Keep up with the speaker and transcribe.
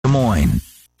Moines.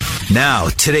 Now,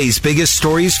 today's biggest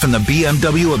stories from the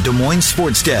BMW of Des Moines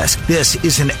Sports Desk. This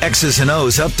is an X's and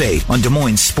O's update on Des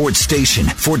Moines Sports Station,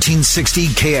 1460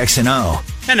 KXNO.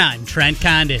 And I'm Trent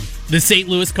Condon. The St.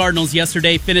 Louis Cardinals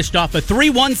yesterday finished off a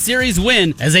 3-1 series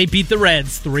win as they beat the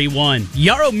Reds 3-1.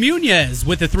 Yaro Munoz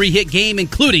with a 3-hit game,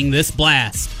 including this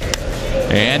blast.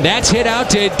 And that's hit out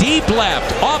to deep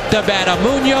left. Off the bat of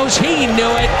Munoz. He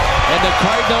knew it. And the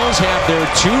Cardinals have their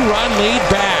 2-run lead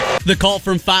back. The call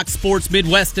from Fox Sports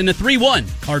Midwest in a 3-1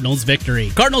 Cardinals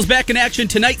victory. Cardinals back in action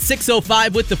tonight,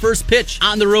 6:05 with the first pitch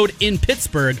on the road in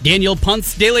Pittsburgh. Daniel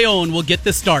Ponce de Leon will get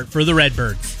the start for the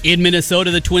Redbirds. In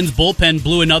Minnesota, the Twins bullpen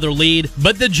blew another lead,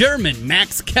 but the German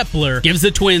Max Kepler gives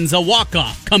the Twins a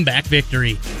walk-off comeback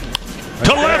victory.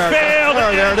 To left field,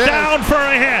 down for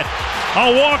a hit.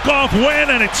 A walk-off win,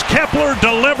 and it's Kepler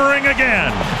delivering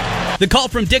again. The call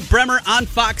from Dick Bremer on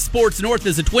Fox Sports North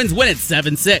as the Twins win at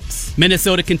 7-6.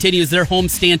 Minnesota continues their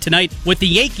homestand tonight with the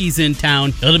Yankees in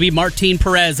town. It'll be Martin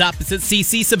Perez opposite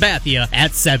CC Sabathia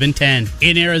at 7:10.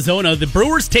 In Arizona, the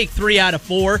Brewers take 3 out of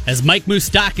 4 as Mike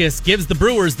Moustakas gives the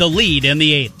Brewers the lead in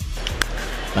the 8th.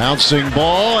 Bouncing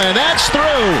ball, and that's through.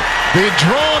 The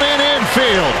drawn-in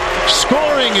infield.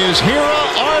 Scoring is Hira,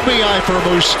 RBI for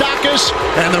Moustakas,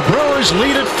 and the Brewers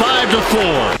lead it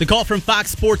 5-4. The call from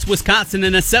Fox Sports Wisconsin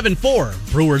in a 7-4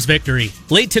 Brewers victory.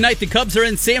 Late tonight, the Cubs are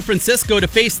in San Francisco to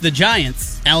face the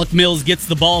Giants. Alec Mills gets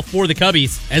the ball for the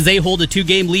Cubbies as they hold a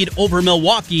 2-game lead over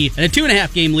Milwaukee and a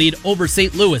 2.5-game lead over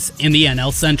St. Louis in the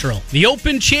NL Central. The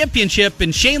Open Championship,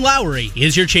 and Shane Lowry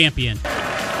is your champion.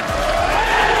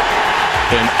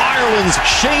 And Ireland's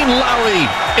Shane Lowry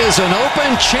is an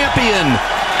Open champion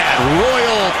at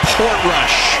Royal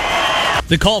Portrush.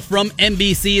 The call from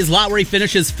NBC is Lowry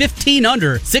finishes 15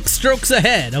 under, 6 strokes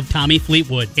ahead of Tommy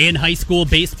Fleetwood. In high school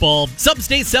baseball,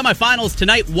 sub-state semifinals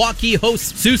tonight, Waukee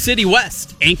hosts Sioux City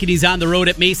West. Ankeny's on the road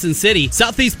at Mason City.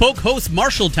 Southeast Polk hosts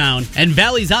Marshalltown, and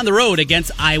Valley's on the road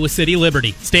against Iowa City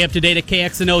Liberty. Stay up to date at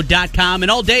KXNO.com and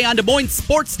all day on Des Moines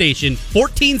Sports Station,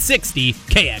 1460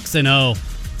 KXNO.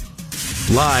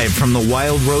 Live from the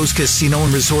Wild Rose Casino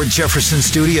and Resort Jefferson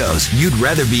Studios. You'd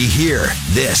rather be here.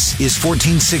 This is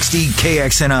 1460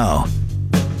 KXNO.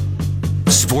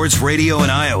 Sports radio in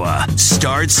Iowa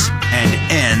starts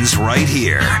and ends right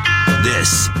here.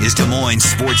 This is Des Moines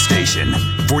Sports Station,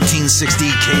 1460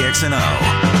 KXNO.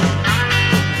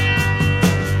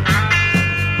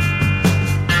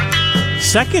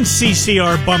 Second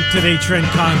CCR bump today, Trent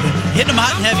Condon. Hitting them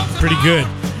hot and heavy. Pretty good.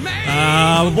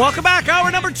 Welcome back. Hour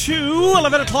number 2,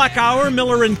 11 o'clock hour.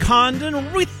 Miller and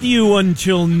Condon with you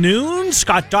until noon.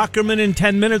 Scott Dockerman in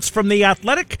 10 minutes from The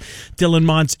Athletic. Dylan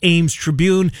Mont's Ames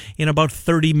Tribune in about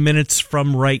 30 minutes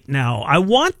from right now. I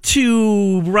want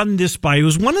to run this by you. It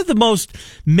was one of the most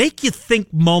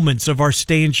make-you-think moments of our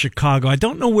stay in Chicago. I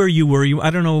don't know where you were. I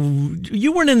don't know.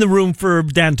 You weren't in the room for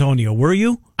D'Antonio, were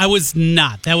you? I was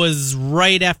not. That was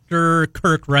right after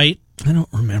Kirk, right? I don't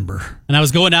remember. And I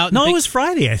was going out. No, it was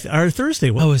Friday or Thursday.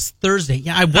 Oh, it was Thursday.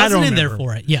 Yeah, I wasn't in there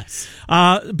for it. Yes.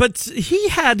 But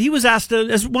he was asked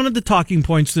as one of the talking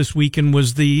points this weekend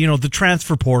was the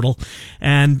transfer portal,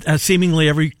 and seemingly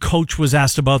every coach was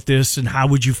asked about this and how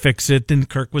would you fix it, and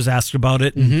Kirk was asked about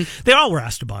it, and they all were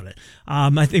asked about it.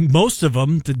 I think most of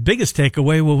them, the biggest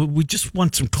takeaway, well, we just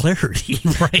want some clarity,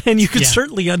 right? And you can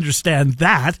certainly understand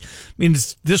that. I mean,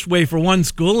 it's this way for one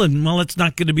school, and well, it's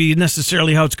not going to be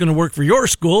necessarily how it's going to work for your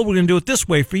school. We're going to do it this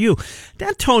way for you.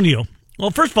 D'Antonio,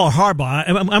 well, first of all, Harbaugh,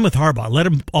 I'm with Harbaugh. Let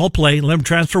him all play. Let him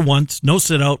transfer once. No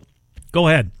sit-out. Go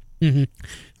ahead.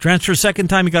 Transfer a second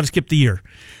time, you got to skip the year.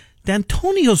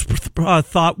 D'Antonio's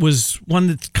thought was one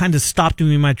that kind of stopped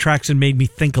me in my tracks and made me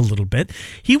think a little bit.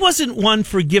 He wasn't one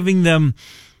for giving them,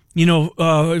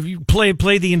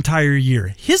 play the entire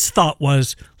year. His thought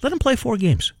was, let him play 4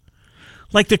 games.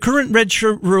 Like the current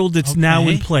redshirt rule that's now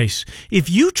in place. If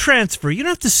you transfer, you don't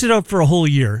have to sit out for a whole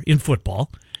year in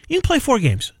football. You can play 4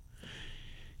 games.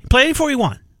 You play any 4 you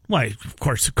want. Well, of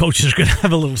course, the coaches are going to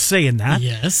have a little say in that.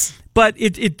 Yes. But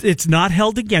it's not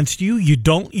held against you. You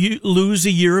don't lose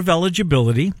a year of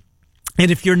eligibility.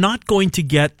 And if you're not going to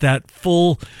get that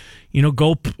full,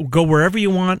 go wherever you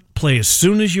want, play as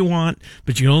soon as you want,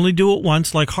 but you only do it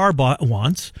once like Harbaugh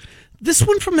wants, this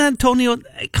one from Antonio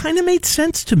kind of made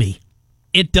sense to me.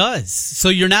 It does. So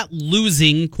you're not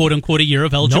losing, quote unquote, a year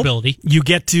of eligibility. Nope. You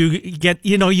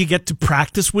get to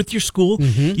practice with your school.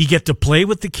 You get to play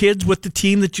with the kids, with the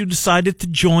team that you decided to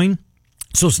join.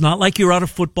 So it's not like you're out of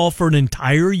football for an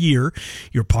entire year.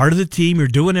 You're part of the team. You're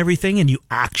doing everything, and you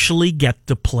actually get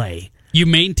to play. You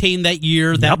maintain that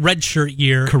year, that redshirt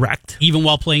year. Correct. Even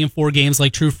while playing in 4 games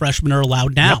like true freshmen are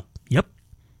allowed now. Yep.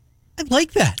 I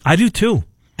like that. I do too.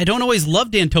 I don't always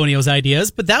love D'Antonio's ideas,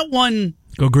 but that one...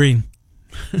 Go green.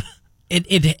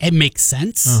 It makes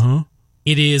sense. Uh-huh.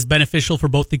 It is beneficial for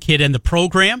both the kid and the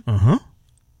program. Uh-huh.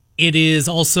 It is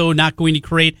also not going to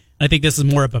create, I think this is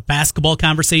more of a basketball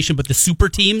conversation, but the super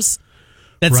teams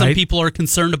that some people are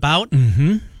concerned about.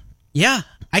 Mm-hmm. Yeah,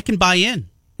 I can buy in.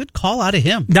 Good call out of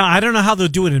him. Now, I don't know how they'll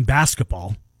do it in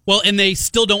basketball. Well, and they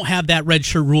still don't have that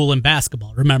redshirt rule in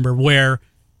basketball, remember, where,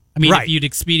 I mean, if you'd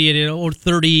expedited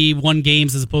 31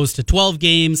 games as opposed to 12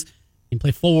 games, you can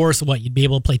play 4, so what, you'd be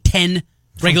able to play 10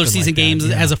 regular season games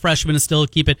as a freshman and still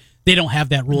keep it. They don't have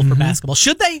that rule for basketball.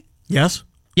 Should they? Yes.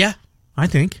 Yeah. I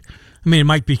think. I mean, it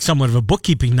might be somewhat of a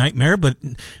bookkeeping nightmare, but I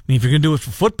mean, if you're going to do it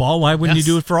for football, why wouldn't you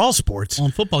do it for all sports? Well,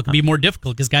 in football, it can be more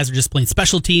difficult because guys are just playing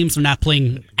special teams. They're not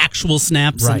playing actual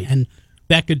snaps, and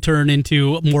that could turn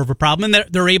into more of a problem. And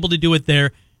they're able to do it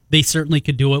there. They certainly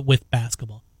could do it with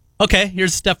basketball. Okay,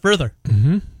 here's a step further.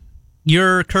 Mm-hmm.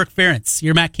 You're Kirk Ferentz.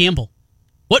 You're Matt Campbell.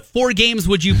 What 4 games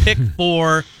would you pick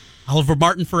for Oliver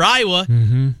Martin for Iowa?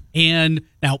 Mm-hmm. And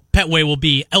now Petway will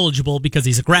be eligible because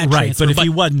he's a grad transfer. But if he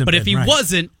wasn't,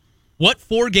 wasn't, what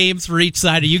 4 games for each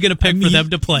side are you going to pick for them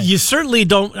to play? You certainly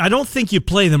don't. I don't think you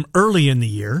play them early in the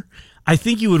year. I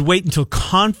think you would wait until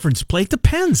conference play. It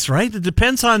depends, right? It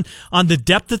depends on the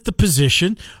depth at the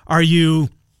position.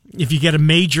 If you get a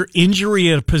major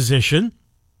injury at a position?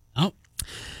 Oh.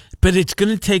 But it's going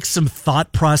to take some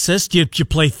thought process. Do you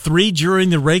play 3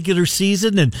 during the regular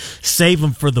season and save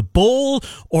them for the bowl?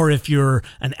 Or if you're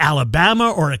an Alabama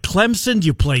or a Clemson, do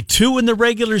you play 2 in the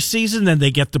regular season, then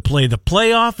they get to play the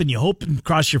playoff, and you hope and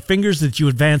cross your fingers that you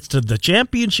advance to the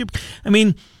championship? I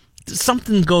mean,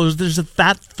 something goes. There's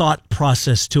that thought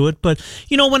process to it. But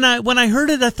when I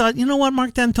heard it, I thought, you know what,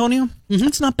 Mark D'Antonio,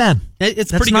 that's not bad.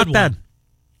 It's pretty not good bad. One.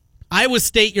 Iowa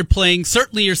State, you're playing.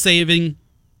 Certainly, you're saving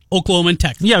Oklahoma and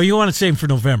Texas. Yeah, you want to save them for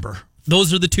November.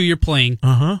 Those are the 2 you're playing.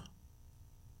 Uh-huh.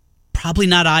 Probably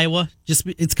not Iowa. Just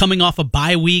it's coming off a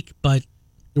bye week, but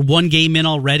you're 1 game in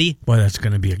already. Boy, that's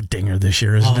going to be a dinger this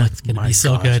year, isn't it? It's going to be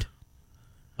so good.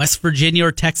 West Virginia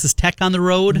or Texas Tech on the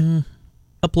road.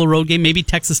 Couple of road games. Maybe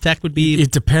Texas Tech would be.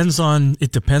 It depends on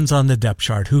the depth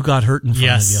chart. Who got hurt in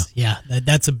front of you? Yeah,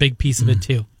 that's a big piece of it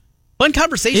too. Fun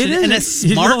conversation and a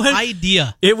smart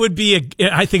idea. It would be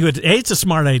it's a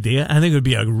smart idea. I think it would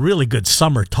be a really good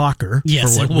summer talker for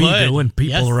what we do and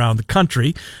people around the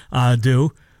country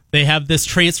do. They have this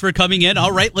transfer coming in.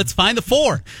 All right, let's find the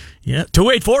 4. Yeah,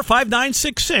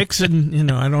 284-5966.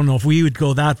 And, I don't know if we would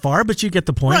go that far, but you get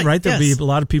the point, right? There'll be a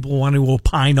lot of people wanting to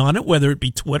opine on it, whether it be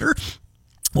Twitter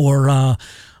or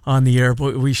on the air,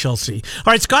 but we shall see.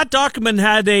 All right, Scott Dochterman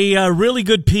had a really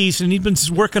good piece, and he's been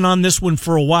working on this one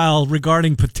for a while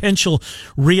regarding potential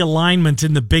realignment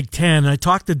in the Big Ten. I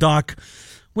talked to Doc.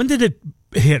 When did it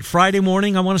hit? Friday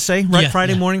morning, I want to say, right?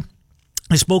 Friday morning.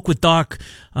 I spoke with Doc.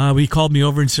 He called me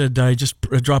over and said, I just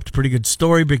dropped a pretty good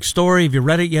story, big story. Have you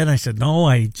read it yet? I said, no,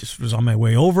 I just was on my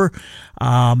way over,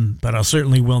 but I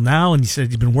certainly will now. And he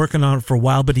said he'd been working on it for a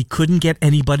while, but he couldn't get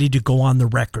anybody to go on the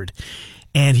record.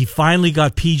 And he finally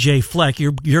got PJ Fleck,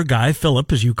 your guy,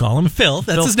 Philip, as you call him. Phil,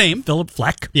 that's his name. Philip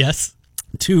Fleck. Yes.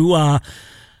 To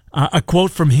a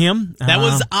quote from him. That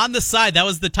was on the side. That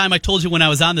was the time I told you when I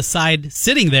was on the side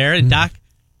sitting there, and Doc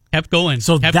kept going.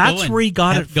 So that's where he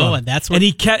got it from. That's what,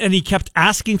 and he kept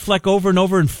asking Fleck over and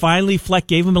over, and finally Fleck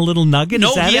gave him a little nugget.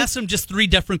 No, he asked him just 3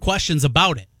 different questions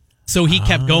about it. So he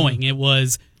kept going. It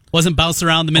wasn't bouncing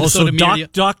around the Minnesota media.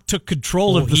 Doc took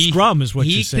control of the scrum, is what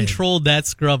you're saying. He controlled that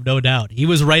scrum, no doubt. He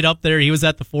was right up there. He was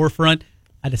at the forefront.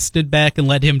 I just stood back and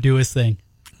let him do his thing.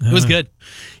 It was good.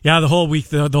 Yeah, the whole week,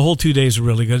 the whole 2 days are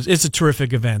really good. It's a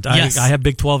terrific event. Yes. I have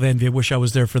Big 12 envy. I wish I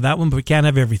was there for that one, but we can't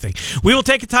have everything. We will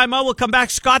take a time out. We'll come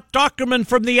back. Scott Dochterman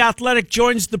from The Athletic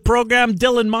joins the program.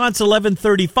 Dylan Montz,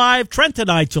 11:35. Trent and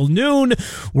I till noon.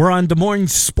 We're on Des Moines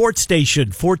Sports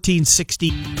Station,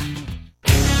 1460.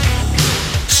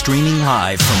 Streaming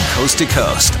live from coast to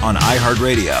coast on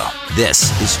iHeartRadio. This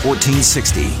is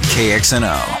 1460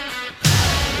 KXNO.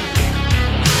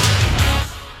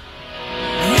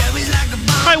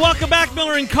 All right, welcome back.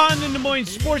 Miller and Condon, Des Moines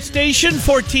Sports Station,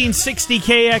 1460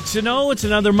 KXNO. It's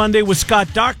another Monday with Scott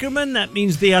Dochterman. That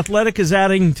means The Athletic is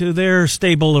adding to their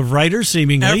stable of writers,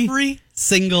 seemingly. Every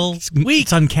single week.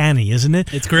 It's uncanny, isn't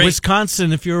it? It's great.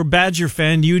 Wisconsin, if you're a Badger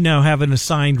fan, you now have an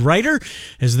assigned writer,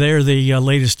 as they're the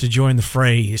latest to join the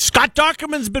fray. Scott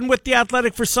Dochterman's been with The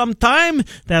Athletic for some time.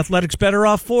 The Athletic's better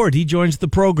off for it. He joins the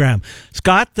program.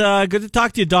 Scott, good to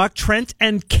talk to you, Doc. Trent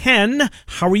and Ken,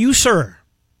 how are you, sir?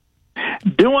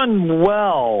 Doing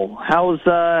well. How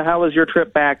was your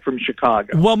trip back from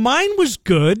Chicago? Well, mine was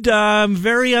good.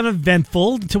 Very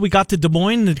uneventful until we got to Des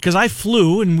Moines because I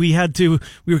flew and we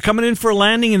were coming in for a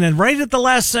landing and then right at the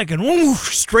last second,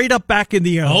 straight up back in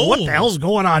the air. Oh. What the hell's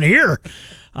going on here?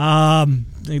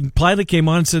 The pilot came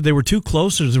on and said they were too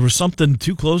close or there was something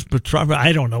too close, but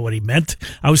I don't know what he meant.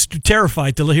 I was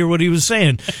terrified to hear what he was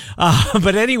saying.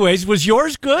 But anyways, was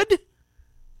yours good?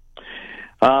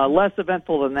 Less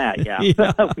eventful than that, yeah.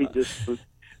 Yeah. We just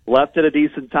left at a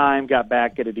decent time, got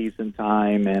back at a decent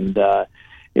time, and,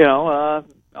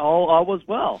 all was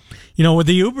well. You know, with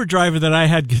the Uber driver that I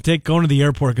had to take going to the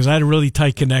airport, because I had a really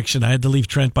tight connection, I had to leave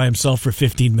Trent by himself for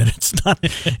 15 minutes.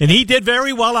 And he did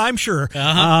very well, I'm sure.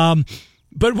 Uh-huh.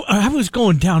 But I was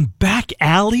going down back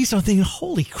alleys. I'm thinking,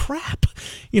 holy crap.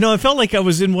 You know, I felt like I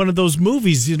was in one of those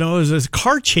movies, it was a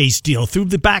car chase deal through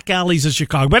the back alleys of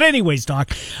Chicago. But anyways,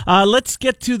 Doc, let's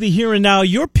get to the here and now.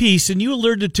 Your piece, and you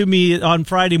alerted to me on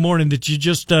Friday morning that you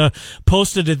just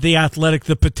posted at The Athletic,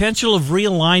 the potential of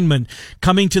realignment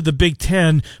coming to the Big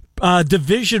Ten.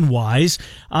 Division-wise,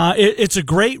 it's a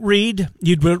great read.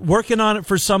 You'd been working on it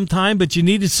for some time, but you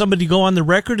needed somebody to go on the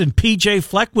record, and PJ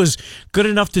Fleck was good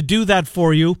enough to do that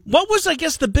for you. What was, I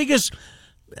guess, the biggest,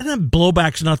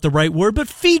 blowback's not the right word, but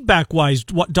feedback-wise,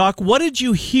 Doc, what did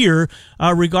you hear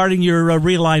regarding your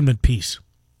realignment piece?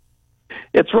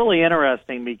 It's really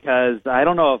interesting because I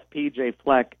don't know if PJ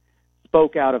Fleck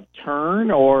spoke out of turn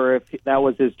or if that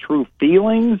was his true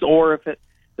feelings or if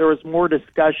there was more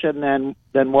discussion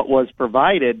than what was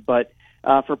provided. But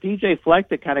for PJ Fleck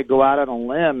to kind of go out on a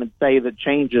limb and say that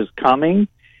change is coming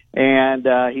and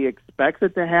he expects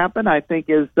it to happen, I think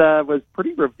was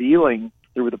pretty revealing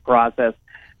through the process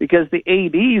because the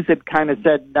ADs had kind of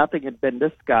said nothing had been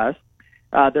discussed.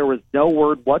 There was no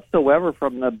word whatsoever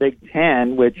from the Big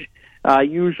Ten, which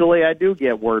usually I do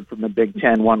get word from the Big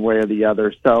Ten one way or the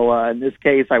other. So in this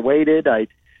case, I waited.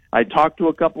 I talked to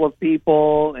a couple of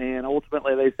people, and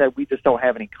ultimately they said, we just don't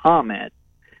have any comment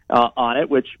on it,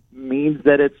 which means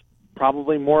that it's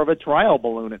probably more of a trial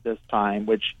balloon at this time,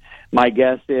 which my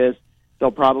guess is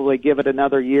they'll probably give it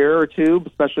another year or two,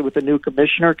 especially with the new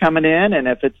commissioner coming in, and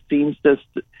if it seems to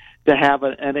have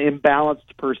an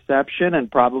imbalanced perception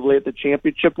and probably at the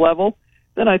championship level,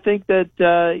 then I think that,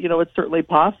 it's certainly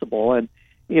possible. And,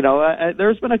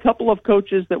 there's been a couple of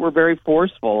coaches that were very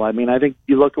forceful. I mean, I think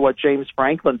you look at what James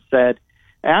Franklin said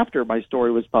after my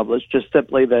story was published, just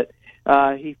simply that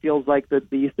he feels like the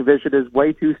East Division is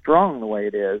way too strong the way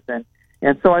it is.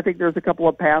 And so I think there's a couple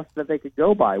of paths that they could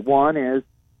go by. One is,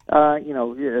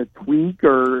 a tweak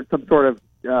or some sort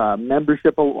of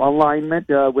membership alignment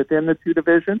within the two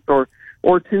divisions,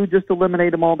 or two, just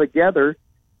eliminate them altogether,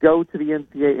 go to the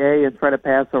NCAA and try to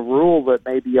pass a rule that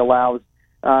maybe allows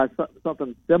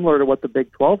something similar to what the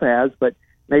Big 12 has, but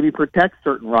maybe protect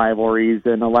certain rivalries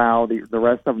and allow the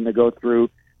rest of them to go through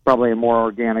probably a more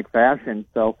organic fashion.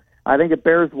 So I think it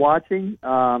bears watching.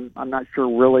 I'm not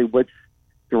sure really which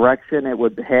direction it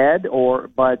would head,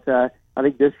 but I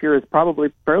think this year is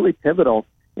probably fairly pivotal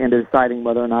in deciding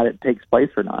whether or not it takes place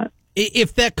or not.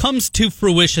 If that comes to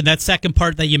fruition, that second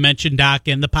part that you mentioned, Doc,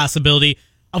 and the possibility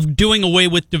of doing away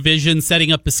with division,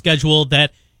 setting up a schedule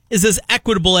that is as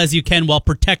equitable as you can while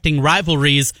protecting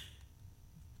rivalries,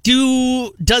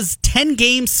 does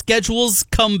 10-game schedules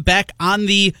come back on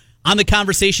the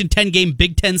conversation, 10-game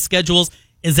Big Ten schedules?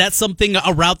 Is that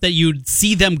a route that you'd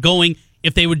see them going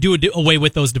if they would do away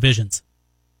with those divisions?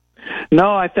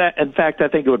 No, in fact, I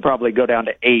think it would probably go down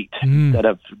to 8 instead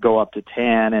of go up to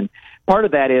 10. And part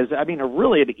of that is,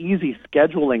 really an easy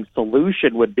scheduling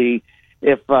solution would be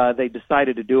if they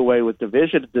decided to do away with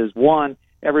divisions is one,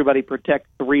 everybody protect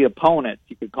 3 opponents.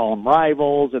 You could call them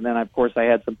rivals. And then, of course, I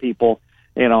had some people,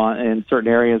 in certain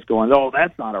areas going, oh,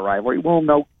 that's not a rivalry. Well,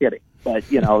 no kidding. But,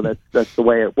 that's the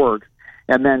way it works.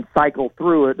 And then cycle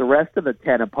through it, the rest of the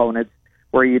 10 opponents,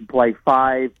 where you'd play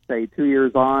 5, say, 2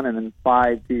 years on, and then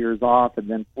 5, 2 years off, and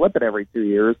then flip it every 2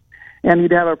 years. And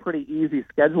you'd have a pretty easy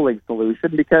scheduling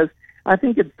solution because I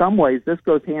think in some ways this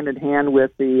goes hand in hand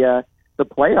with the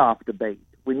playoff debate.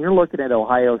 When you're looking at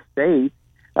Ohio State,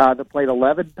 that played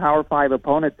 11 Power 5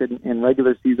 opponents in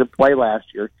regular season play last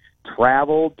year,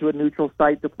 traveled to a neutral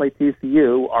site to play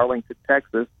TCU, Arlington,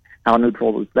 Texas. How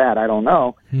neutral was that? I don't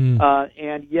know.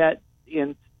 And yet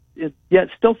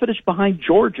still finished behind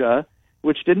Georgia,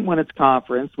 which didn't win its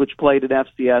conference, which played an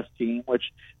FCS team, which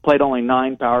played only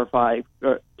 9 Power 5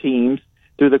 teams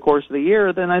through the course of the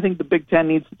year. Then I think the Big Ten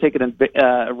needs to take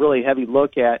a really heavy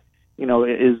look at,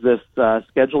 is this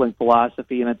scheduling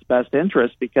philosophy in its best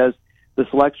interest? Because the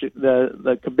selection,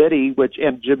 the committee,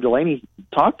 and Jim Delaney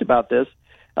talked about this,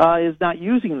 is not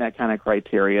using that kind of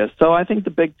criteria. So I think the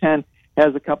Big Ten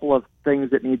has a couple of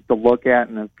things it needs to look at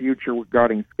in the future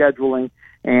regarding scheduling,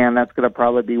 and that's going to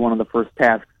probably be one of the first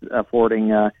tasks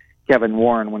affording Kevin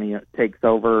Warren when he takes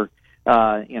over,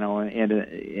 and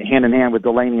hand in hand with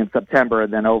Delaney in September,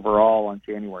 and then overall on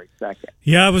January 2nd.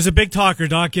 Yeah, it was a big talker,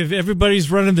 Doc. If everybody's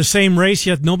running the same race,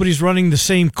 yet nobody's running the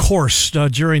same course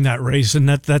during that race, and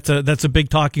that's a big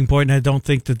talking point, and I don't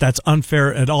think that's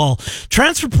unfair at all.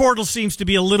 Transfer portal seems to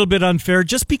be a little bit unfair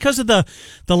just because of the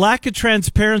lack of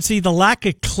transparency, the lack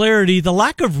of clarity, the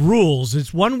lack of rules.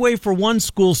 It's one way for one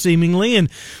school seemingly,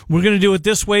 and we're going to do it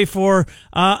this way for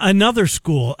another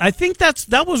school. I think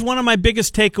that was one of my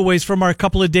biggest takeaways from our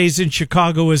couple of days in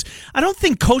Chicago is I don't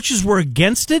think coaches were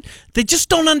against it. They just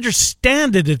don't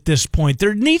understand it at this point.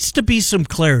 There needs to be some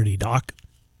clarity, Doc.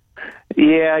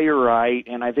 Yeah, you're right.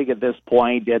 And I think at this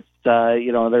point it's,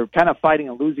 they're kind of fighting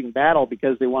a losing battle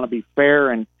because they want to be fair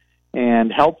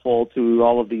and helpful to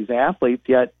all of these athletes.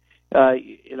 Yet,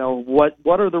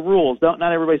 what are the rules? Not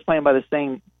everybody's playing by the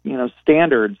same,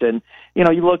 standards. And, you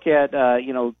look at,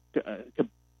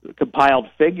 compiled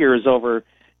figures over,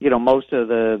 most of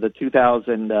the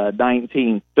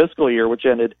 2019 fiscal year, which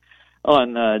ended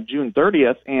on June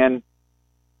 30th, and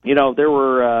there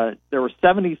were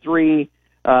 73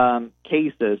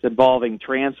 cases involving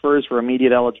transfers for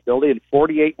immediate eligibility, and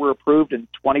 48 were approved, and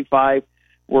 25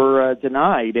 were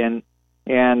denied, and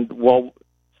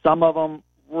some of them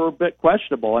were a bit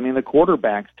questionable. I mean, the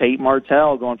quarterbacks, Tate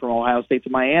Martell going from Ohio State to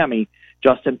Miami,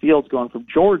 Justin Fields going from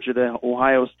Georgia to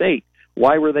Ohio State.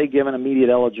 Why were they given immediate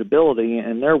eligibility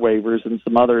in their waivers and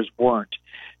some others weren't?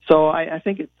 So I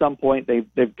think at some point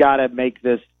they've got to make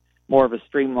this more of a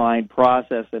streamlined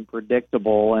process and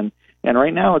predictable, and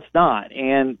right now it's not.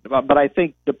 But I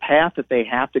think the path that they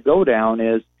have to go down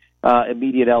is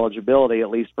immediate eligibility, at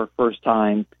least for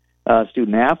first-time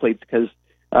student athletes, because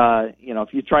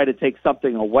if you try to take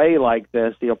something away like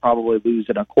this, you'll probably lose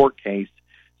in a court case.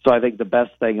 So I think the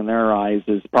best thing in their eyes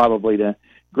is probably to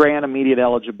grant immediate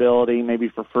eligibility, maybe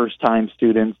for first-time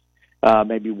students,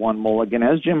 maybe one mulligan,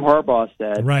 as Jim Harbaugh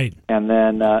said, right, and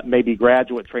then maybe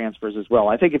graduate transfers as well.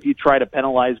 I think if you try to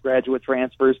penalize graduate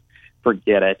transfers,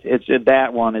 forget it.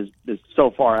 That one is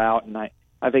so far out, and I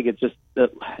think it just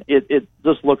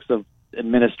looks of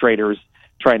administrators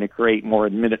trying to create more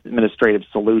administrative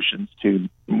solutions to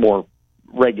more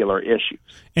regular issues.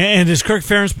 And as Kirk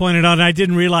Ferentz pointed out, and I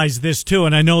didn't realize this too,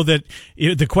 and I know that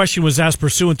the question was asked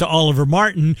pursuant to Oliver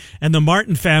Martin, and the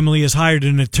Martin family has hired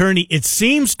an attorney. It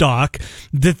seems, Doc,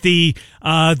 that the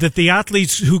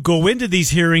athletes who go into these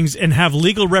hearings and have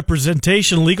legal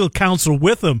representation, legal counsel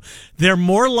with them, they're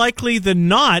more likely than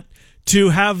not to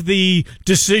have the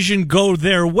decision go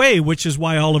their way, which is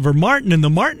why Oliver Martin and the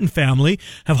Martin family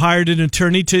have hired an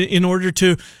attorney in order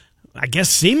to, I guess,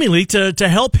 seemingly to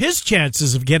help his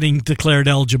chances of getting declared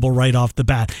eligible right off the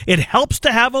bat. It helps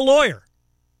to have a lawyer.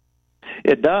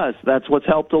 It does. That's what's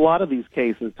helped a lot of these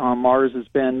cases. Tom Mars has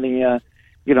been the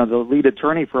lead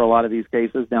attorney for a lot of these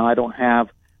cases. Now, I don't have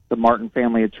the Martin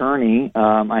family attorney.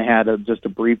 I had just a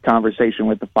brief conversation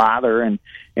with the father, and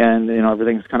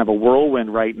everything's kind of a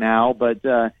whirlwind right now. But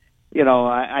I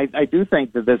do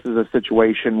think that this is a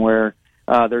situation where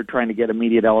they're trying to get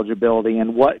immediate eligibility.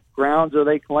 And what grounds are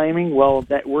they claiming? Well,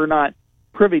 that we're not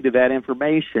privy to that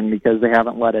information because they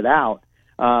haven't let it out.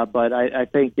 But I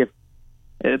think if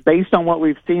based on what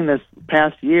we've seen this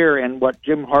past year and what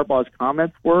Jim Harbaugh's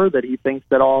comments were, that he thinks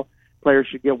that all players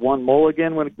should get one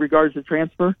mulligan when it regards to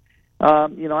transfer,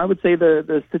 I would say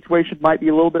the situation might be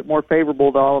a little bit more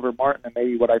favorable to Oliver Martin than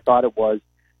maybe what I thought it was,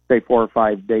 say, 4 or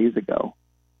 5 days ago.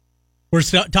 We're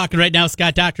talking right now,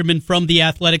 Scott Docterman from The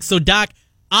Athletic. So, Doc,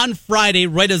 on Friday,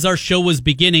 right as our show was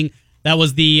beginning, that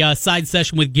was the side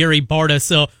session with Gary Barta,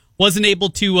 so wasn't able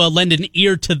to lend an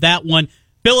ear to that one.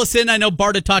 Fill us in. I know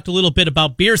Barta talked a little bit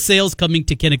about beer sales coming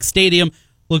to Kinnick Stadium.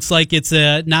 Looks like it's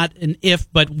not an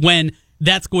if, but when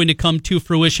that's going to come to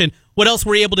fruition. What else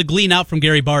were you able to glean out from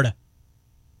Gary Barta?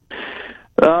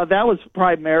 That was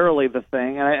primarily the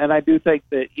thing, and I do think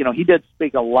that he did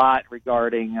speak a lot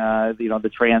regarding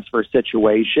the transfer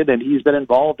situation, and he's been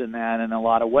involved in that in a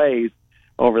lot of ways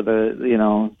over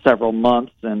the several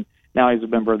months, and now he's a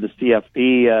member of the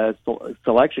CFP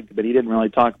selection committee. He didn't really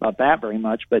talk about that very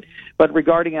much, but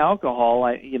regarding alcohol,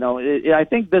 I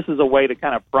think this is a way to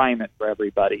kind of prime it for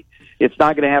everybody. It's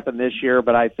not going to happen this year,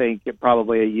 but I think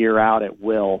probably a year out it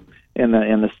will in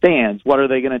the stands. What are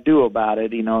they going to do about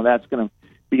it? That's going to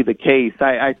be the case.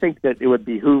 I think that it would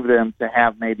behoove them to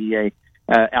have maybe a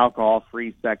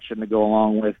alcohol-free section to go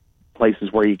along with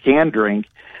places where you can drink.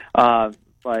 But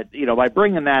by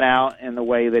bringing that out in the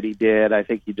way that he did, I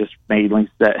think he just mainly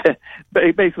said,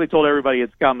 he basically told everybody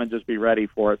it's coming, just be ready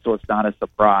for it, so it's not a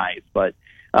surprise. But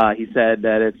He said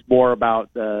that it's more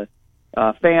about the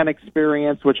fan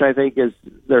experience, which I think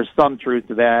there's some truth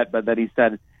to that, but that he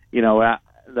said,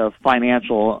 the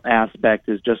financial aspect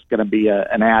is just going to be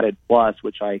an added plus,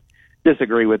 which I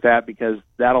disagree with that, because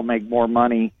that'll make more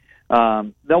money.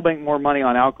 They'll make more money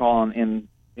on alcohol in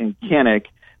Kinnick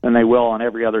than they will on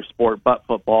every other sport but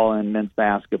football and men's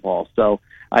basketball. So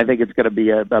I think it's going to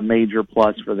be a major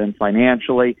plus for them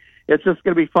financially. It's just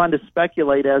going to be fun to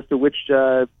speculate as to which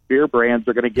beer brands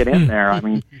are going to get in there. I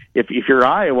mean, if you're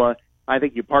Iowa, I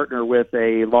think you partner with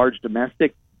a large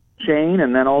domestic chain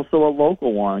and then also a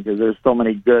local one, because there's so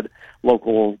many good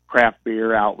local craft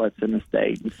beer outlets in the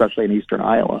state, especially in eastern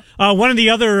Iowa. One of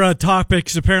the other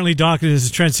topics, apparently, Doc,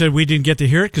 as Trent said, we didn't get to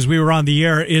hear it because we were on the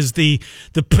air, is the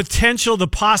potential, the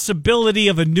possibility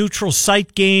of a neutral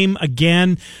site game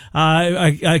again.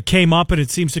 Came up, and it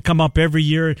seems to come up every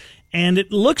year, and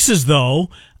it looks as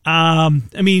though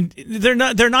they're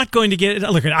not going to get.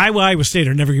 Look, at Iowa State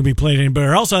are never going to be played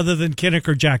anywhere else other than Kinnick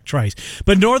or Jack Trice.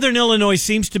 But Northern Illinois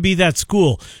seems to be that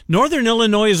school. Northern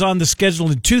Illinois is on the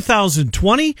schedule in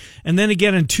 2020 and then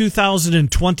again in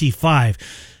 2025.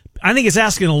 I think it's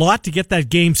asking a lot to get that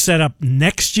game set up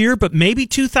next year, but maybe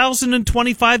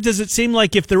 2025. Does it seem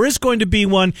like if there is going to be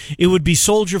one, it would be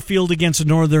Soldier Field against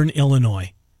Northern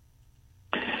Illinois?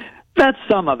 That's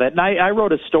some of it. And I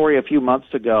wrote a story a few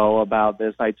months ago about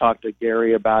this. I talked to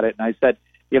Gary about it, and I said,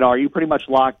 are you pretty much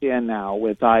locked in now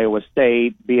with Iowa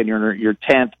State being your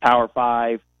 10th Power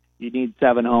 5? You need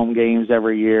 7 home games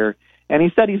every year. And he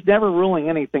said he's never ruling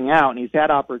anything out, and he's had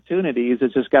opportunities.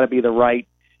 It's just got to be the right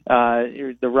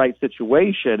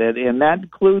situation. And that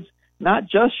includes not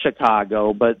just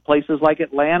Chicago, but places like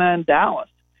Atlanta and Dallas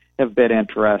have been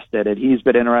interested, and he's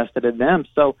been interested in them.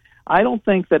 So I don't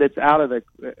think that it's out of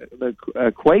the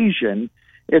equation.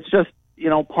 It's just,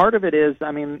 part of it is,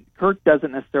 Kirk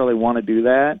doesn't necessarily want to do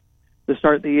that to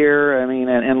start the year,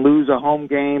 and lose a home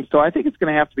game. So I think it's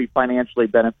going to have to be financially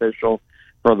beneficial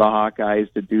for the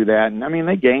Hawkeyes to do that. And,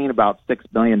 they gain about $6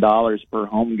 million per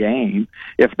home game,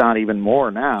 if not even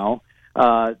more now.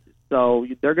 So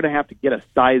they're going to have to get a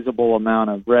sizable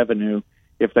amount of revenue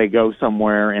if they go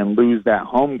somewhere and lose that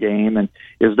home game. And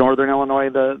is Northern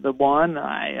Illinois the one?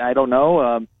 I don't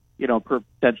know.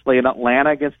 Potentially in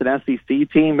Atlanta against an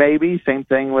SEC team, maybe. Same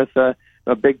thing with a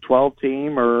Big 12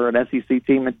 team or an SEC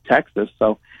team in Texas.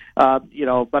 So,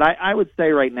 but I would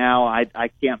say right now I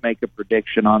can't make a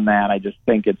prediction on that. I just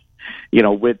think it's,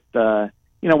 with the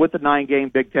 9-game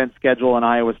Big Ten schedule in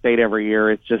Iowa State every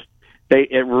year, it's just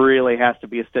it really has to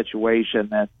be a situation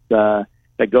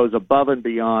that goes above and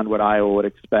beyond what Iowa would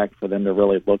expect for them to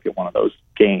really look at one of those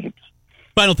games.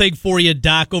 Final thing for you,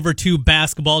 Doc, over to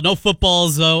basketball. No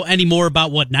footballs, though, anymore,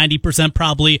 about 90%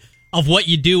 probably of what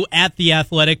you do at the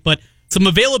Athletic, but some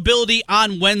availability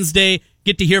on Wednesday.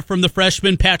 Get to hear from the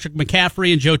freshmen, Patrick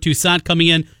McCaffrey and Joe Toussaint coming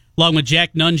in, along with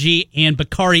Jack Nungy and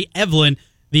Bakari Evelyn,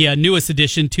 the newest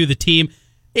addition to the team.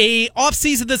 A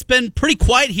offseason that's been pretty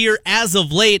quiet here as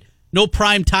of late. No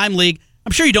prime time league.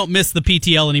 I'm sure you don't miss the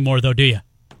PTL anymore, though, do you?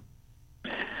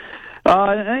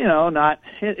 Not.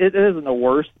 It isn't the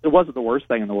worst. It wasn't the worst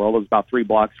thing in the world. It was about 3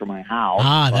 blocks from my house.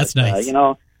 That's nice.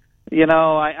 I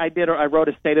wrote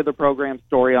a state of the program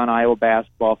story on Iowa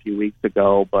basketball a few weeks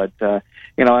ago, but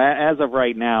as of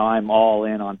right now, I'm all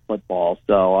in on football.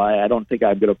 So I don't think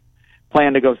I'm going to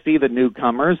plan to go see the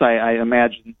newcomers. I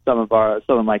imagine some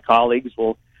of my colleagues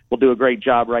will do a great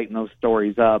job writing those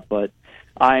stories up, but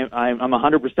I'm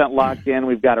 100% locked in.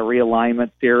 We've got a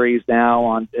realignment series now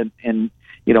on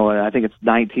I think it's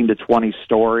 19 to 20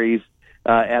 stories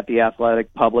at the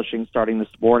Athletic publishing starting this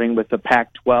morning with the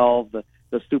Pac-12,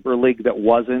 the Super League that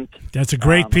wasn't. That's a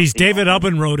great piece. David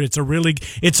Ubben wrote it.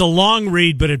 It's a long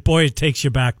read, but it takes you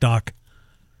back, Doc.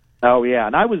 Oh, yeah.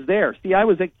 And I was there. See, I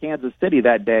was at Kansas City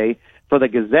that day for the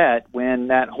Gazette when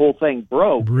that whole thing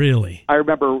broke. Really? I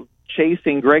remember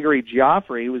chasing Gregory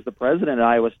Geoffrey, who was the president of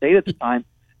Iowa State at the time,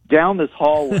 down this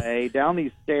hallway, down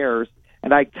these stairs,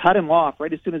 and I cut him off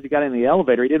right as soon as he got in the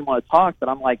elevator. He didn't want to talk, but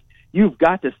I'm like, you've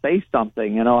got to say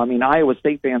something. Iowa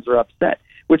State fans are upset,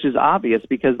 which is obvious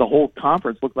because the whole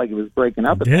conference looked like it was breaking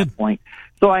up at that point.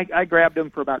 So I grabbed him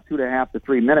for about 2.5 to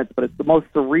 3 minutes, but it's the most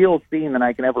surreal scene that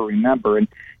I can ever remember.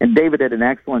 And David did an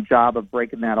excellent job of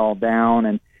breaking that all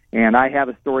down. And I have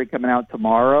a story coming out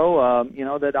tomorrow,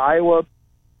 that Iowa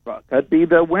could be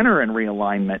the winner in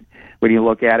realignment. When you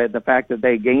look at it, the fact that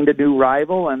they gained a new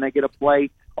rival and they get to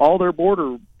play all their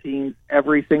border teams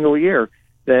every single year.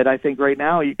 that I think right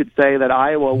now you could say that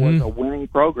Iowa was a winning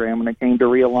program when it came to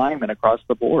realignment across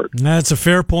the board. That's a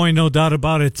fair point, no doubt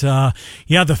about it.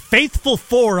 The Faithful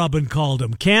Four, I've been called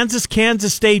them. Kansas,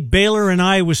 Kansas State, Baylor, and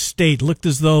Iowa State. Looked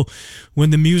as though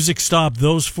when the music stopped,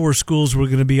 those four schools were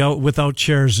going to be out without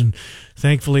chairs, and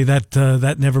thankfully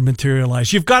that never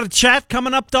materialized. You've got a chat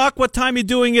coming up, Doc. What time are you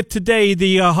doing it today?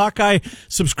 The Hawkeye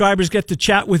subscribers get to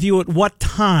chat with you at what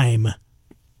time?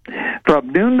 From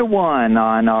noon to 1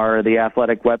 on the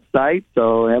Athletic website.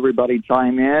 So everybody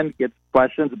chime in, get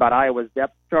questions about Iowa's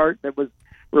depth chart that was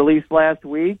released last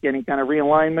week, any kind of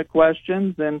realignment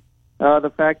questions, and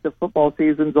the fact that football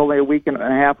season's only a week and a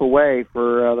half away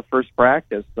for the first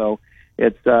practice. So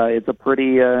it's a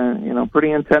pretty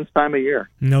intense time of year.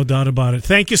 No doubt about it.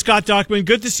 Thank you, Scott Dochman.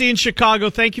 Good to see you in Chicago.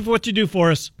 Thank you for what you do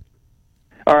for us.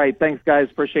 All right, thanks, guys.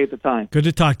 Appreciate the time. Good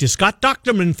to talk to you. Scott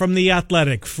Dochterman from The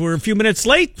Athletic. We're a few minutes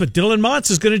late, but Dylan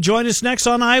Montz is going to join us next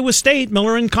on Iowa State.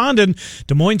 Miller and Condon,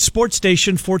 Des Moines Sports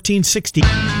Station, 1460.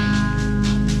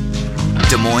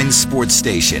 Des Moines Sports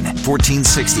Station,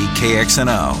 1460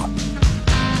 KXNO.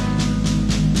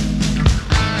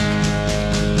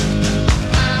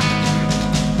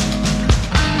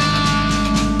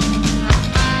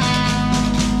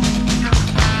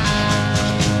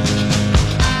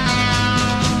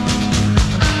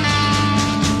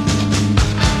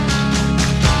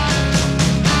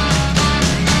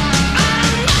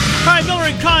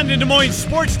 Des Moines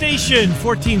Sports Station,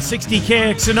 1460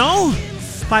 KXNO.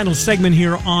 Final segment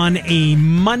here on a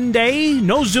Monday.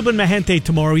 No Zubin Mehenti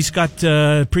tomorrow. He's got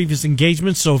previous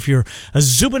engagements, so if you're a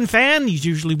Zubin fan, he's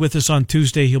usually with us on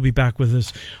Tuesday. He'll be back with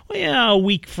us a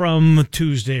week from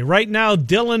Tuesday. Right now,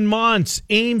 Dylan Montz,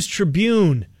 Ames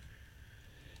Tribune,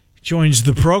 joins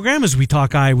the program as we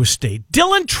talk Iowa State.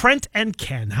 Dylan, Trent, and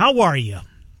Ken, how are you?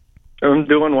 I'm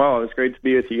doing well. It's great to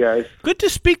be with you guys. Good to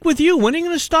speak with you. When are you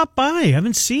going to stop by? I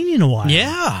haven't seen you in a while.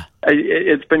 Yeah.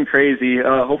 It's been crazy.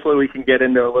 Hopefully we can get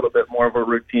into a little bit more of a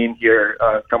routine here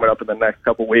coming up in the next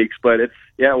couple weeks. But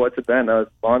what's it been? A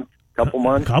month? Couple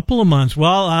months? Couple of months.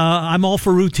 Well, I'm all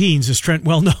for routines, as Trent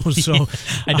well knows. So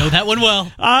I know that one well.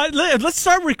 Let's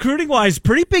start recruiting-wise.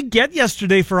 Pretty big get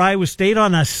yesterday for Iowa State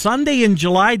on a Sunday in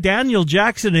July. Daniel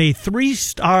Jackson, a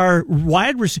 3-star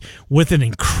wide receiver with an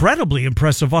incredibly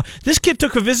impressive. This kid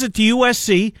took a visit to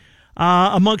USC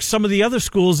amongst some of the other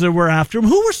schools that were after him.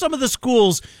 Who were some of the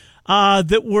schools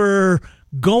that were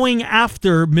going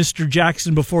after Mr.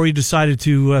 Jackson before he decided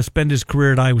to spend his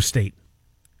career at Iowa State?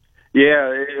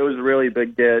 Yeah, it was a really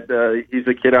big get. He's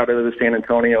a kid out of the San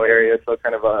Antonio area, so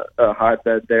kind of a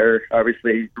hotbed there.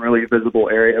 Obviously, really visible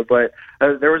area. But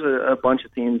there was a bunch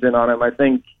of teams in on him. I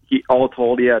think all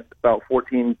told, he had about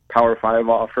 14 Power 5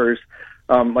 offers.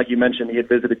 Like you mentioned, he had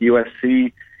visited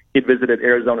USC. He'd visited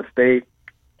Arizona State.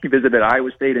 He visited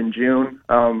Iowa State in June.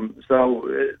 So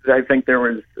I think there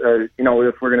was,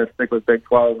 if we're going to stick with Big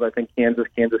 12, I think Kansas,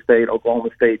 Kansas State, Oklahoma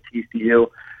State, TCU.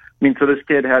 I mean, so this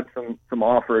kid had some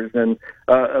offers, and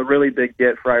a really big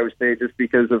get for Iowa State just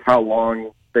because of how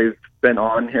long they've been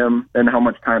on him and how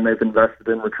much time they've invested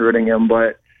in recruiting him.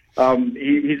 But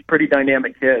he's a pretty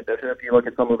dynamic kid. If you look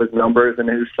at some of his numbers, and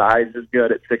his size is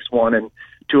good at 6'1" and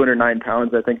 209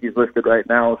 pounds, I think he's listed right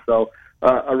now. So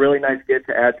a really nice get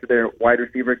to add to their wide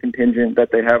receiver contingent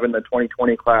that they have in the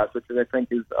 2020 class, which I think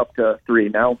is up to 3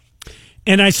 now.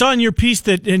 And I saw in your piece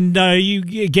that, and you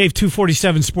gave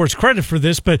 247 Sports credit for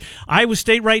this, but Iowa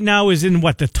State right now is in,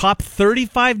 the top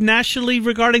 35 nationally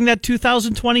regarding that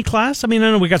 2020 class? I mean, I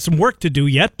know we got some work to do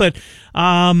yet, but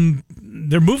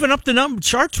they're moving up the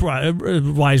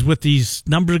charts-wise with these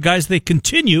number of guys they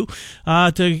continue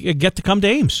to get to come to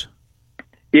Ames.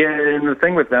 Yeah, and the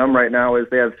thing with them right now is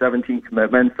they have 17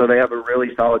 commitments, so they have a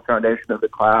really solid foundation of the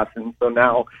class, and so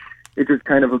now it's just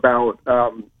kind of about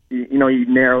you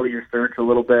narrow your search a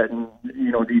little bit, and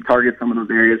do you target some of those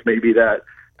areas maybe that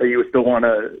you would still want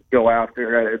to go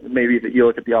after? Maybe that you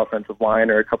look at the offensive line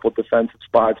or a couple of defensive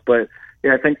spots, but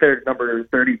I think they're number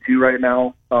 32 right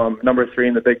now, number 3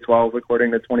 in the Big 12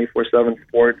 according to 24/7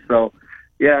 Sports. So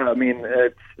I mean,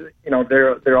 it's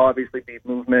there'll obviously be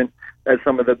movement as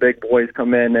some of the big boys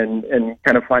come in and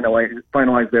kind of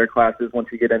finalize their classes once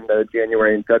you get into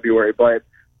January and February. But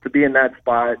to be in that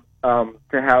spot,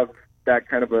 to have that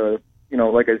kind of a,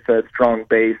 like I said, strong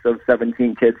base of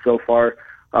 17 kids so far,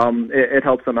 it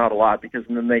helps them out a lot, because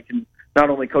then they can not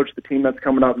only coach the team that's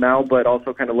coming up now, but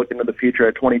also kind of look into the future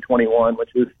at 2021, which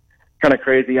is kind of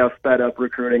crazy how sped up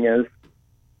recruiting is.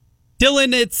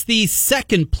 Dylan, it's the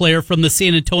second player from the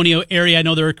San Antonio area. I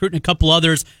know they're recruiting a couple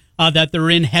others that they're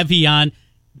in heavy on.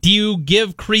 Do you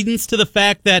give credence to the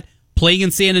fact that playing in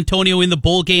San Antonio in the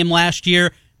bowl game last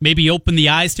year maybe opened the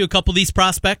eyes to a couple of these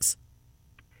prospects?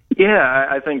 Yeah,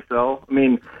 I think so. I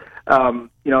mean,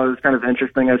 it was kind of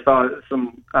interesting. I saw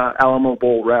some Alamo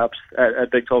Bowl reps at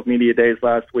Big 12 Media Days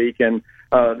last week, and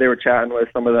they were chatting with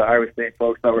some of the Iowa State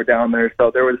folks that were down there.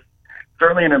 So there was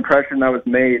certainly an impression that was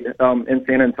made in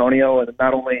San Antonio, and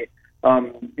not only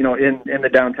in the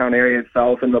downtown area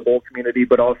itself, in the bowl community,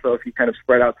 but also if you kind of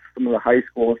spread out some of the high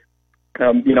schools.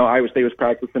 Iowa State was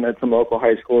practicing at some local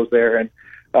high schools there, and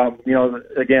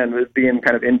again, being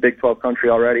kind of in Big 12 country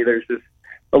already, there's just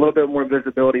a little bit more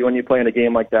visibility when you play in a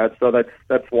game like that. So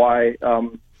that's why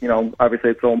obviously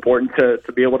it's so important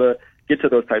to be able to get to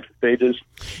those types of stages.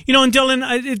 And Dylan,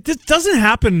 it doesn't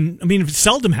happen. I mean, it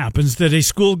seldom happens that a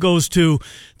school goes to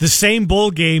the same bowl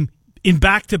game in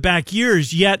back-to-back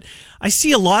years, yet I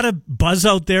see a lot of buzz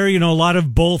out there, a lot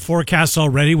of bowl forecasts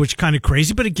already, which is kind of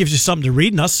crazy, but it gives you something to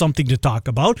read and us something to talk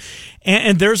about.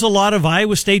 And there's a lot of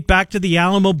Iowa State back to the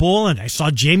Alamo Bowl, and I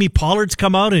saw Jamie Pollard's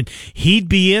come out, and he'd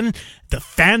be in. The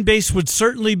fan base would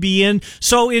certainly be in.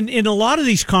 So in a lot of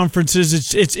these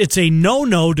conferences, it's a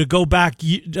no-no to go back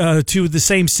to the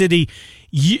same city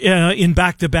in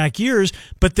back-to-back years,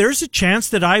 but there's a chance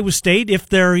that Iowa State, if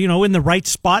they're in the right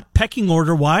spot pecking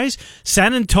order-wise,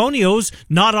 San Antonio's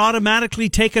not automatically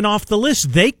taken off the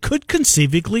list. They could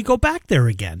conceivably go back there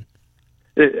again.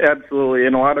 Absolutely,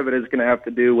 and a lot of it is going to have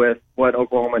to do with what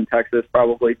Oklahoma and Texas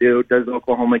probably do. Does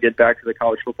Oklahoma get back to the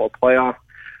college football playoff?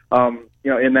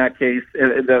 In that case,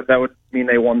 that would mean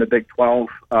they won the Big 12,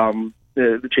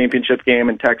 the championship game,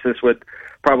 and Texas would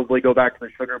probably go back to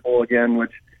the Sugar Bowl again,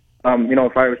 which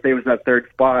if Iowa State was that third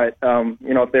spot,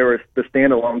 if they were the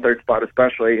standalone third spot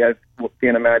especially, I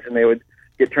can't imagine they would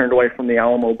get turned away from the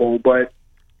Alamo Bowl. But,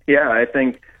 yeah, I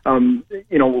think,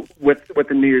 with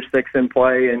the New Year's Six in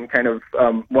play and kind of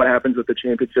what happens with the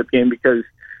championship game, because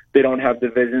they don't have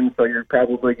division, so you're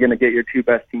probably going to get your two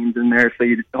best teams in there. So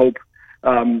you hope,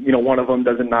 one of them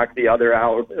doesn't knock the other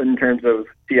out in terms of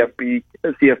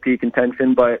CFP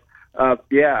contention. But,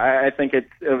 I think it's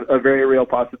a very real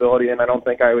possibility, and I don't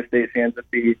think Iowa State fans would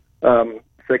be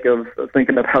sick of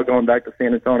thinking about going back to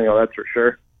San Antonio, that's for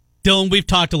sure. Dylan, we've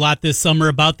talked a lot this summer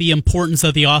about the importance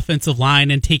of the offensive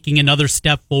line and taking another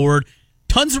step forward.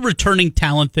 Tons of returning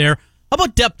talent there. How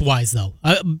about depth-wise, though?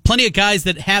 Plenty of guys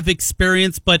that have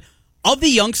experience, but of the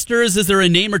youngsters, is there a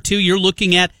name or two you're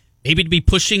looking at maybe to be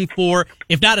pushing for,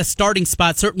 if not a starting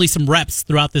spot, certainly some reps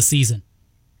throughout the season?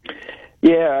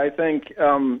 Yeah, I think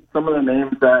some of the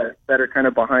names that are kind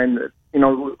of behind it,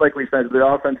 like we said, the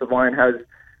offensive line has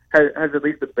at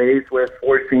least a base with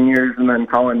 4 seniors and then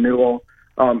Colin Newell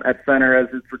at center as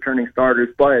its returning starters.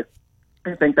 But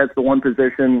I think that's the one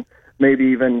position, maybe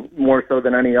even more so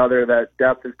than any other, that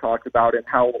depth is talked about and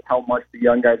how much the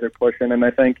young guys are pushing. And I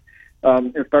think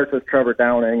it starts with Trevor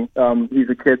Downing. He's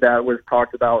a kid that was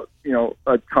talked about,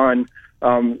 a ton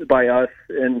by us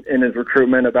in his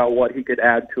recruitment about what he could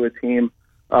add to a team.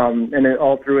 And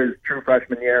all through his true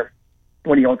freshman year,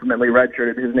 when he ultimately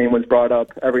redshirted, his name was brought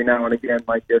up every now and again,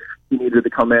 like if he needed to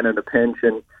come in a pinch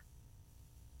and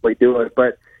do it.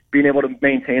 But being able to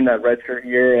maintain that redshirt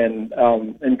year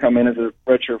and come in as a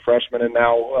redshirt freshman and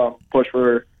now push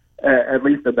for at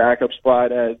least a backup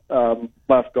spot at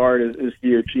left guard is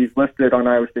huge. He's listed on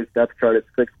Iowa State's depth chart at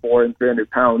 6'4" and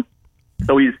 300 pounds.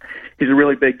 So he's a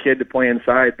really big kid to play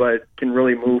inside, but can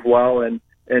really move well and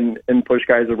push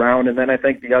guys around. And then I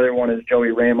think the other one is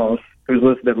Joey Ramos, who's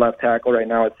listed at left tackle right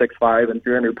now at 6'5" and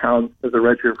 300 pounds as a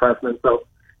redshirt freshman. So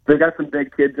they got some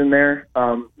big kids in there,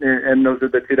 and those are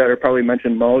the two that are probably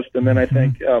mentioned most. And then I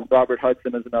think Robert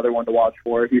Hudson is another one to watch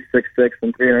for. He's 6'6"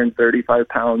 and 335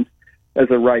 pounds as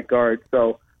a right guard.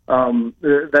 So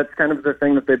that's kind of the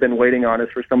thing that they've been waiting on, is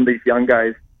for some of these young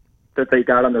guys that they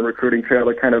got on the recruiting trail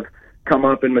to kind of come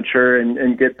up and mature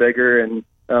and get bigger and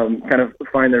kind of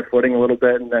find their footing a little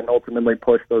bit, and then ultimately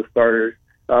push those starters,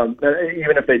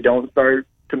 even if they don't start,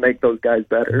 to make those guys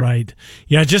better. Right.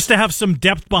 Yeah, just to have some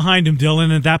depth behind him,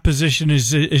 Dylan, and that position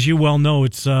is, as you well know,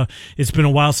 it's been a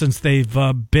while since they've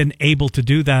been able to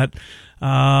do that.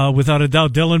 Without a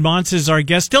doubt, Dylan Montz is our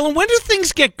guest. Dylan, when do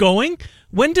things get going?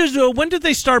 When do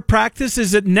they start practice?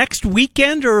 Is it next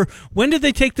weekend, or when do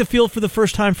they take the field for the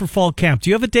first time for fall camp?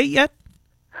 Do you have a date yet?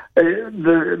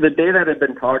 The day that had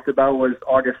been talked about was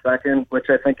August 2nd, which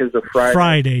I think is a Friday.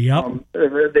 Friday, yep.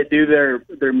 They do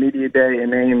their media day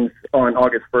in Ames on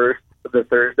August 1st, the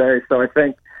Thursday. So I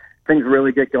think things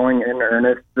really get going in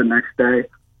earnest the next day.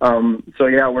 So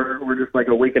yeah, we're just like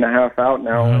a week and a half out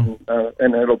now,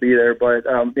 and it'll be there. But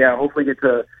yeah, hopefully get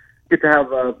to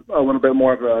have a little bit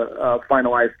more of a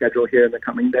finalized schedule here in the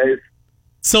coming days.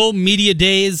 So media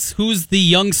days, who's the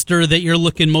youngster that you're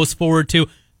looking most forward to?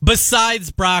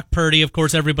 Besides Brock Purdy, of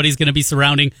course, everybody's going to be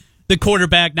surrounding the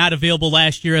quarterback, not available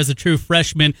last year as a true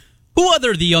freshman. Who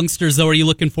other of the youngsters, though, are you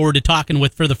looking forward to talking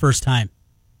with for the first time?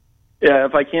 Yeah,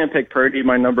 if I can't pick Purdy,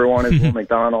 my number one is Will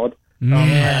McDonald.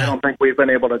 I don't think we've been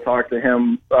able to talk to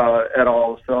him at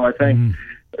all. So I think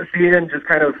seeing just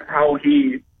kind of how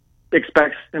he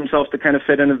expects himself to kind of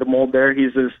fit into the mold there.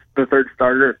 He's the third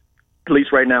starter, at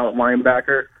least right now, at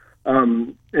linebacker.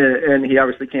 And he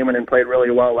obviously came in and played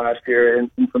really well last year in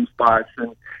some spots.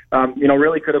 And,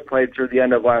 really could have played through the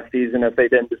end of last season if they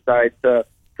didn't decide to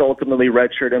ultimately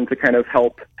redshirt him to kind of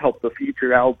help the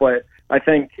future out. But I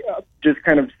think just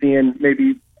kind of seeing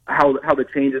maybe how the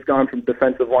change has gone from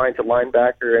defensive line to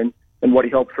linebacker and what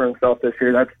he hopes for himself this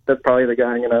year, that's probably the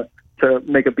guy I'm going to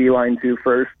make a beeline to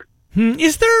first.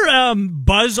 Is there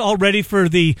buzz already for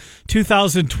the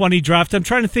 2020 draft? I'm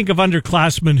trying to think of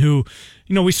underclassmen who,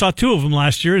 we saw two of them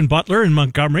last year in Butler and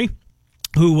Montgomery,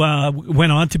 who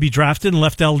went on to be drafted and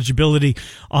left eligibility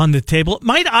on the table.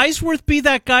 Might Eisworth be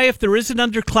that guy if there is an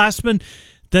underclassman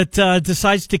that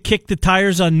decides to kick the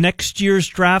tires on next year's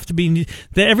draft? I mean,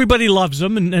 everybody loves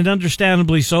him, and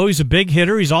understandably so. He's a big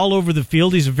hitter. He's all over the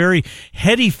field. He's a very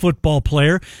heady football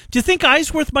player. Do you think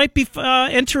Eisworth might be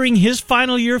entering his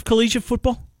final year of collegiate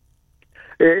football?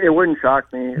 It wouldn't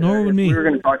shock me. Nor would me. If we were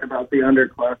going to talk about the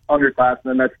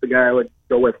underclassmen, that's the guy I would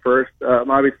go with first.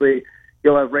 Obviously,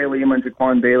 you'll have Ray Lehman,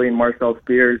 Jaquan Bailey, and Marcel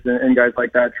Spears, and guys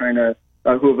like that trying to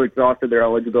who have exhausted their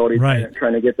eligibility, right,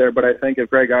 trying to get there. But I think if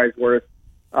Greg Eisworth,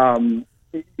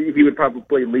 he would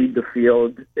probably lead the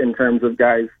field in terms of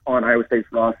guys on Iowa State's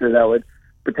roster that would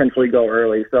potentially go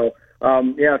early. So,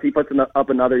 if he puts up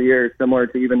another year similar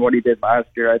to even what he did last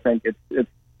year, I think it's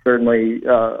certainly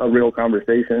a real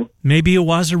conversation. Maybe a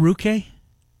Wazaruke?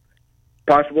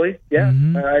 Possibly, yeah.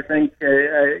 Mm-hmm. I think,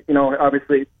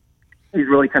 obviously he's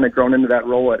really kind of grown into that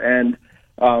role at end.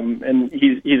 And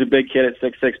he's a big kid at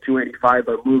 6'6", 285,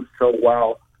 but moves so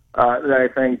well. That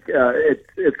I think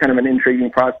it's kind of an intriguing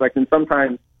prospect, and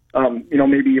sometimes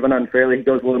maybe even unfairly he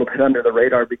goes a little bit under the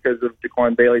radar because of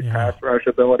Jaquan Bailey's pass rush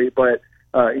ability. But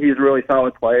he's a really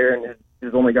solid player, and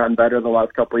has only gotten better the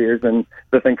last couple of years. And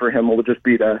the thing for him will just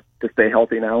be to stay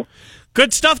healthy now.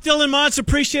 Good stuff, Dylan Montz.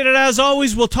 Appreciate it as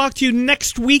always. We'll talk to you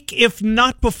next week, if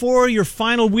not before your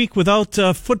final week without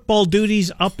football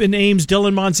duties up in Ames.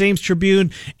 Dylan Montz, Ames Tribune,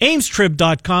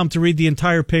 AmesTrib.com to read the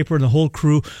entire paper and the whole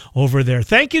crew over there.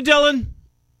 Thank you, Dylan.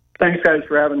 Thanks, guys,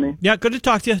 for having me. Yeah, good to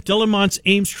talk to you. Dylan Montz,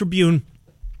 Ames Tribune.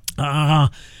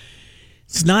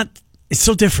 It's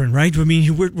so different, right? I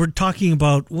mean, we're talking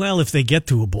about, if they get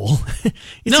to a bowl,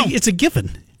 it's a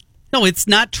given. No, it's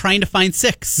not trying to find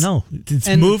six. No, it's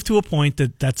moved to a point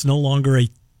that's no longer a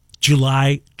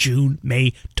July, June,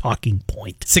 May talking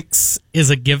point. 6 is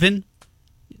a given.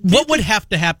 What would have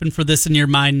to happen for this in your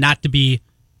mind not to be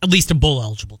at least a bowl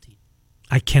eligible team?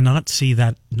 I cannot see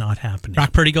that not happening.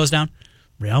 Brock Purdy goes down?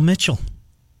 Real Mitchell.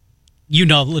 You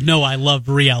know I love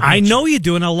Real Mitchell. I know you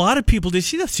do, and a lot of people, did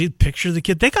see the picture of the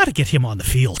kid? They got to get him on the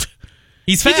field.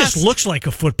 He's fast. He just looks like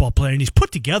a football player, and he's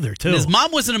put together, too. And his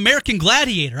mom was an American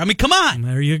gladiator. I mean, come on.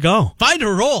 There you go. Find a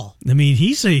role. I mean,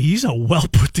 he's a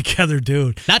well-put-together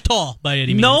dude. Not tall, by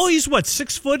any means. No, he's what,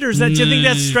 6 foot, or is that, do you think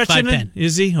that's stretching 5'10". it?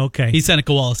 Is he? Okay. He's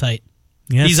Seneca Wallace height.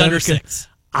 Yeah, he's under 6.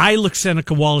 I look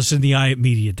Seneca Wallace in the eye at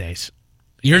media days.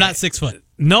 You're not 6 foot.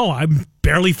 No, I'm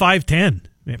barely 5'10".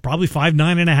 Probably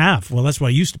 5'9.5". Well, that's what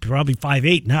I used to be. Probably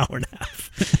 5'8" now or a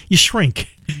half. You shrink.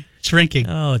 Shrinking.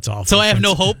 Oh, it's awful. So I have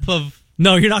no hope of...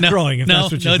 No, you're not growing. If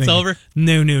that's what you're thinking. It's over.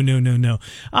 No.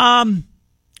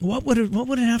 What would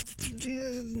it have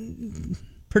to?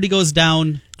 Purdy goes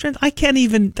down. Trent, I can't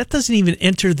even. That doesn't even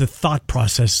enter the thought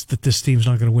process that this team's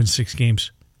not going to win 6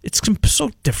 games. It's so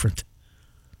different.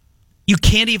 You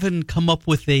can't even come up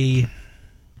with a.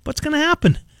 What's going to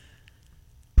happen?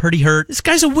 Purdy hurt. This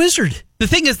guy's a wizard. The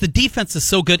thing is, the defense is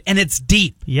so good and it's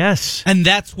deep. Yes, and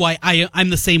that's why I'm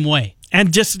the same way.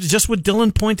 And just what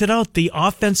Dylan pointed out, the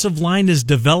offensive line is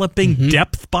developing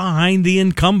depth behind the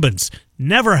incumbents.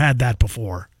 Never had that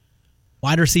before.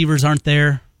 Wide receivers aren't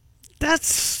there.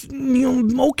 That's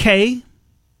okay.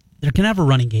 They're going to have a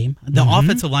running game. The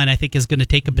offensive line, I think, is going to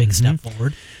take a big step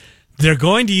forward. They're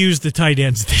going to use the tight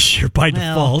ends this year by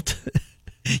default.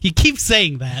 You keep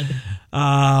saying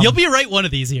that. You'll be right one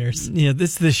of these years. Yeah,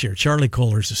 this year. Charlie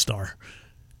Kohler's a star.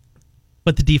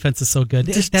 But the defense is so good.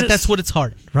 That's what it's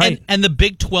hard. Right. And the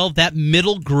Big 12, that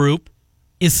middle group,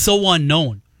 is so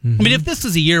unknown. I mean, if this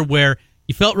was a year where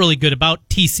you felt really good about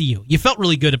TCU, you felt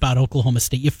really good about Oklahoma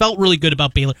State, you felt really good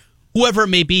about Baylor, whoever it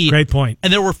may be. Great point.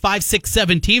 And there were 5, 6,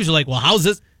 7 teams. You're like, well, how's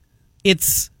this?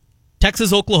 It's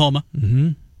Texas, Oklahoma,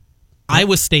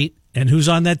 Iowa State. And who's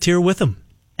on that tier with them?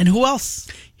 And who else?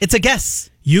 It's a guess.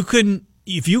 You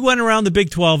if you went around the Big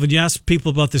 12 and you asked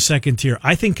people about the second tier,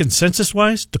 I think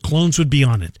consensus-wise, the Clones would be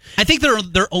on it. I think they're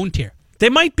their own tier. They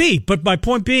might be, but my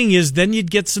point being is then you'd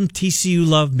get some TCU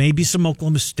love, maybe some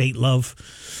Oklahoma State love,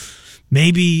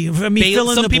 maybe, fill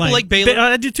in some the people blank. like Baylor.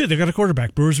 I do too. They got a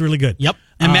quarterback. Brewer's really good. Yep.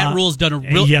 And Matt Rule's done a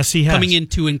real yes, he has. coming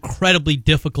into incredibly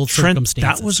difficult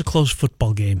circumstances. That was a close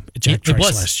football game at Jack Trice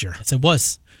last year. Yes, it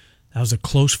was. That was a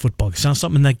close football game. Sounds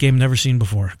something in that game never seen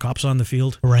before. Cops on the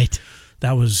field. Right.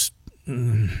 That was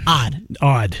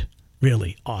odd.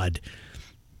 Really odd.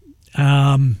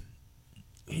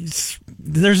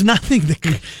 There's nothing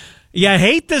that I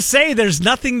hate to say there's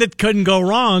nothing that couldn't go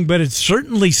wrong, but it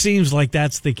certainly seems like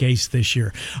that's the case this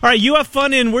year. All right, you have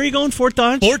fun in, where are you going, Fort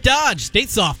Dodge? Fort Dodge, state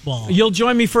softball. You'll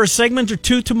join me for a segment or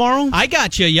two tomorrow? I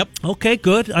got you, yep. Okay,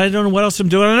 good. I don't know what else I'm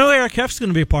doing. I know Eric Heff's going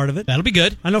to be a part of it. That'll be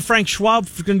good. I know Frank Schwab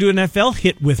is going to do an NFL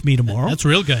hit with me tomorrow. That's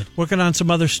real good. Working on some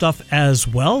other stuff as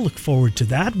well. Look forward to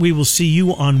that. We will see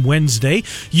you on Wednesday.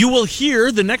 You will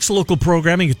hear the next local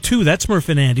programming at 2. That's Murph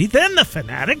and Andy. Then the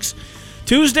Fanatics.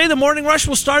 Tuesday, the Morning Rush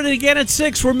will start it again at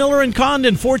 6. We're Miller and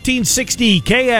Condon, 1460 KX.